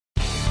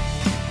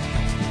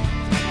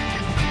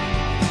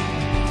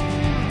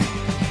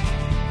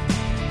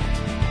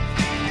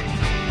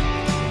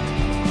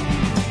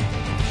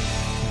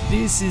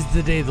This is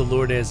the day the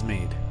Lord has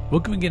made.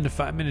 Welcome again to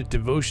 5-Minute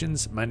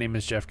Devotions. My name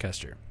is Jeff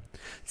Kester.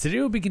 Today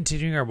we'll be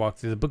continuing our walk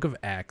through the book of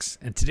Acts,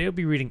 and today we'll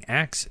be reading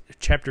Acts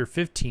chapter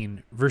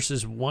 15,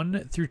 verses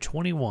 1 through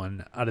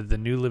 21 out of the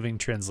New Living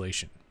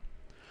Translation.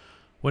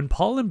 When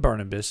Paul and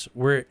Barnabas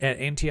were at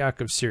Antioch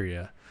of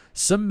Syria,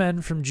 some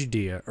men from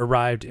Judea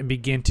arrived and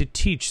began to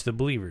teach the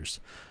believers,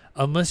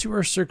 "Unless you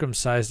are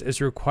circumcised as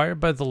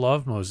required by the law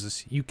of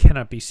Moses, you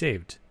cannot be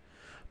saved."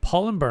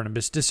 Paul and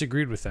Barnabas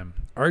disagreed with them,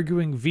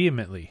 arguing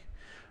vehemently.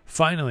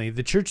 Finally,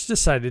 the church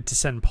decided to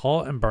send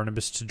Paul and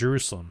Barnabas to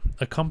Jerusalem,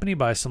 accompanied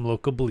by some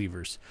local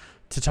believers,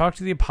 to talk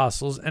to the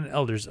apostles and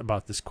elders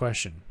about this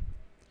question.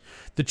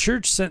 The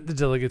church sent the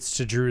delegates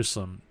to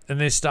Jerusalem,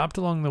 and they stopped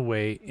along the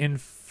way in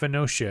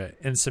Phoenicia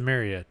and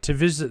Samaria to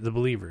visit the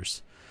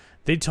believers.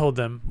 They told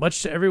them,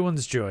 much to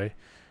everyone's joy,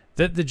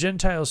 that the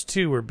Gentiles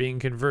too were being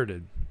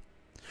converted.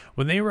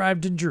 When they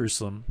arrived in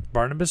Jerusalem,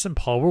 Barnabas and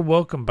Paul were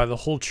welcomed by the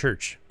whole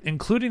church,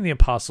 including the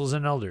apostles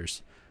and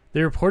elders.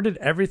 They reported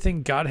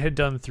everything God had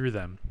done through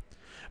them.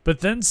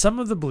 But then some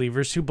of the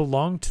believers who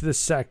belonged to the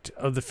sect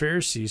of the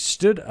Pharisees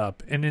stood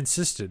up and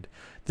insisted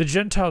the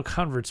Gentile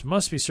converts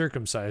must be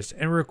circumcised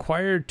and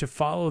required to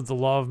follow the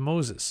law of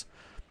Moses.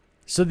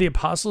 So the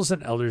apostles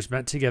and elders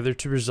met together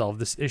to resolve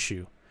this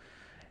issue.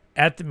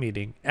 At the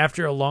meeting,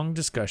 after a long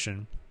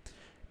discussion,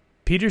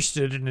 Peter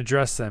stood and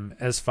addressed them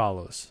as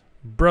follows: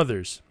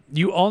 "Brothers,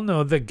 you all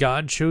know that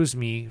God chose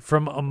me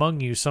from among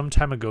you some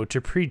time ago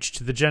to preach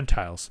to the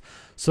Gentiles,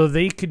 so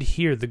they could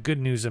hear the good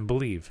news and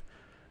believe.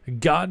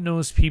 God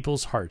knows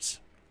people's hearts,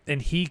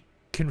 and he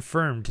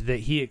confirmed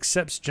that he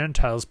accepts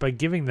Gentiles by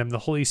giving them the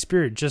Holy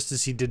Spirit just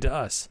as he did to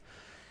us.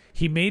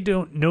 He made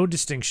no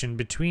distinction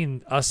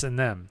between us and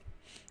them,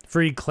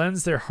 for he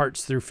cleansed their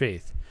hearts through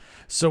faith.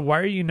 So why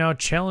are you now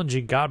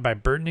challenging God by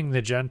burdening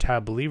the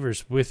Gentile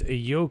believers with a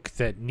yoke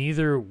that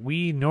neither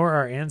we nor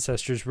our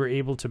ancestors were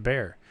able to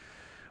bear?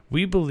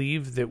 We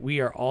believe that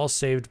we are all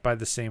saved by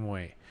the same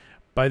way,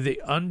 by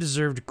the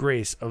undeserved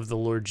grace of the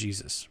Lord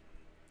Jesus."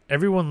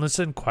 Everyone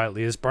listened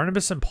quietly as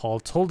Barnabas and Paul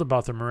told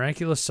about the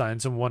miraculous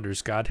signs and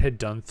wonders God had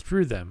done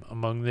through them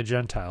among the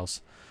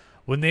Gentiles.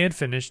 When they had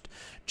finished,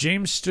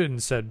 James stood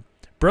and said,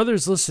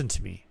 "Brothers, listen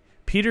to me.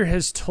 Peter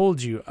has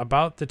told you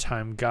about the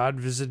time God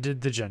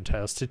visited the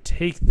Gentiles to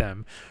take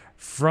them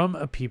from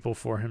a people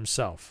for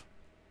himself.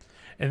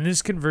 And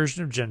this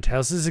conversion of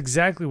Gentiles is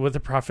exactly what the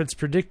prophets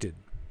predicted.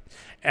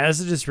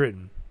 As it is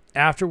written,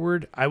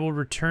 'Afterward I will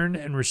return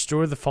and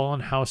restore the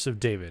fallen house of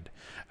David.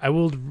 I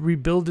will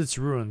rebuild its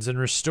ruins and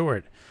restore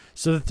it,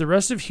 so that the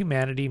rest of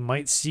humanity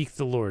might seek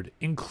the Lord,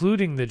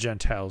 including the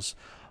Gentiles,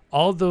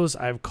 all those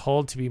I have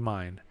called to be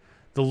mine.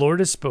 The Lord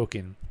has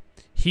spoken,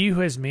 he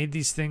who has made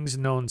these things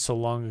known so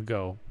long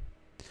ago.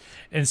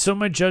 And so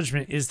my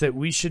judgment is that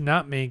we should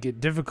not make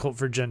it difficult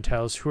for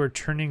Gentiles who are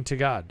turning to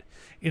God.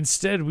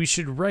 Instead, we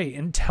should write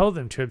and tell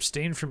them to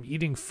abstain from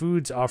eating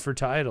foods offered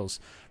to idols,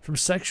 from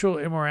sexual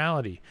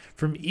immorality,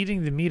 from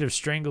eating the meat of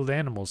strangled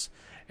animals,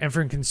 and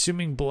from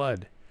consuming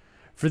blood.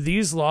 For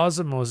these laws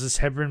of Moses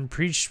have been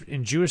preached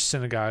in Jewish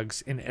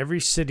synagogues in every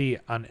city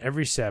on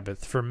every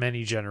Sabbath for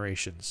many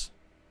generations."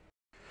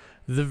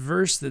 The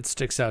verse that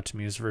sticks out to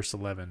me is verse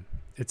 11.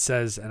 It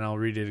says, and I'll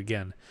read it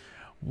again,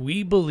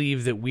 "We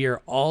believe that we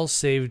are all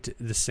saved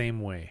the same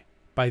way,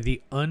 by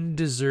the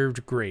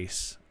undeserved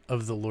grace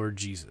of the Lord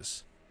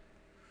Jesus."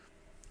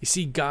 You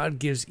see, God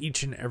gives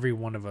each and every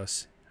one of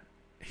us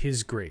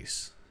his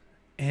grace,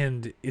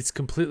 and it's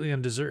completely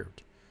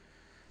undeserved.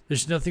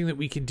 There's nothing that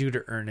we can do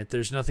to earn it.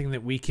 There's nothing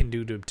that we can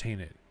do to obtain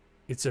it.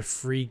 It's a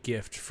free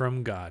gift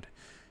from God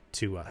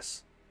to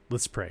us.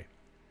 Let's pray.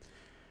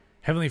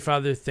 Heavenly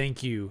Father,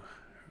 thank you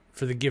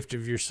for the gift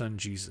of your Son,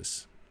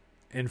 Jesus,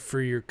 and for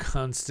your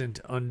constant,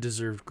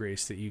 undeserved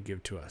grace that you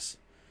give to us.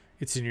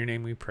 It's in your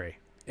name we pray.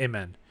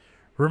 Amen.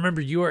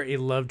 Remember, you are a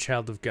loved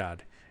child of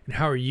God, and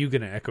how are you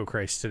going to echo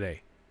Christ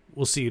today?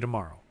 We'll see you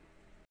tomorrow.